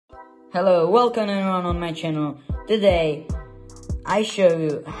Hello, welcome everyone on my channel. Today I show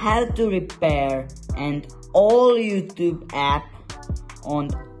you how to repair an all YouTube app on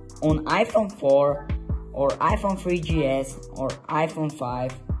iPhone 4 or iPhone 3GS or iPhone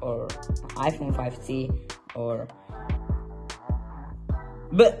 5 or iPhone 5C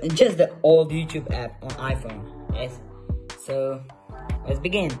but just the old YouTube app on iPhone. Yes. So let's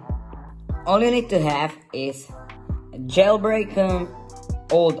begin. All you need to have is a jailbroken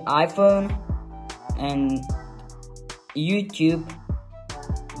old iPhone and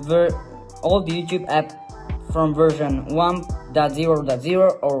old YouTube app from version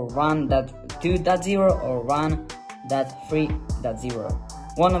 1.0.0 or 1.2.0 or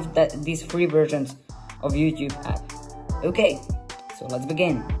 1.3.0. One of these three versions of YouTube app. Okay, so let's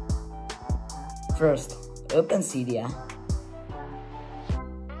begin. First, open Cydia.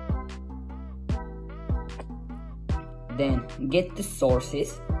 Then get the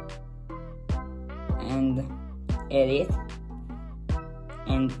sources and edit,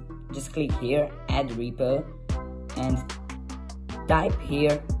 and just click here, add repo, and type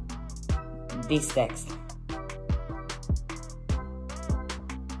here this text.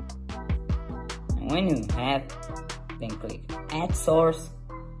 And when you have, then click add source,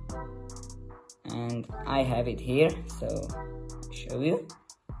 and I have it here, so I'll show you.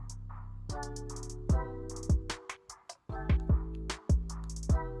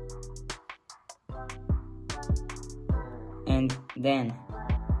 And then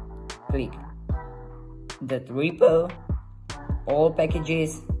click that repo, all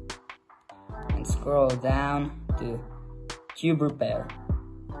packages, and scroll down to TubeRepair,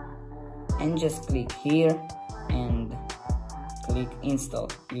 and just click here and click install.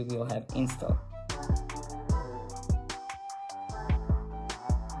 You will have install.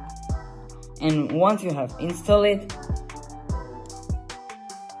 And once you have installed it,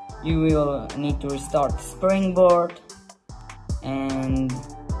 you will need to restart Springboard. And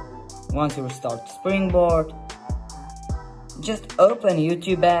once you restart Springboard, just open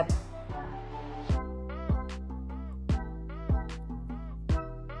YouTube app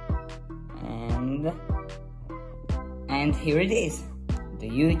and here it is. The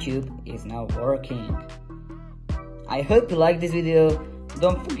YouTube is now working. I hope you like this video.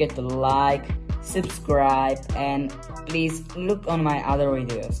 Don't forget to like, subscribe, and please look on my other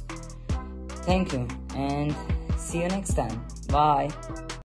videos. Thank you and see you next time. Bye.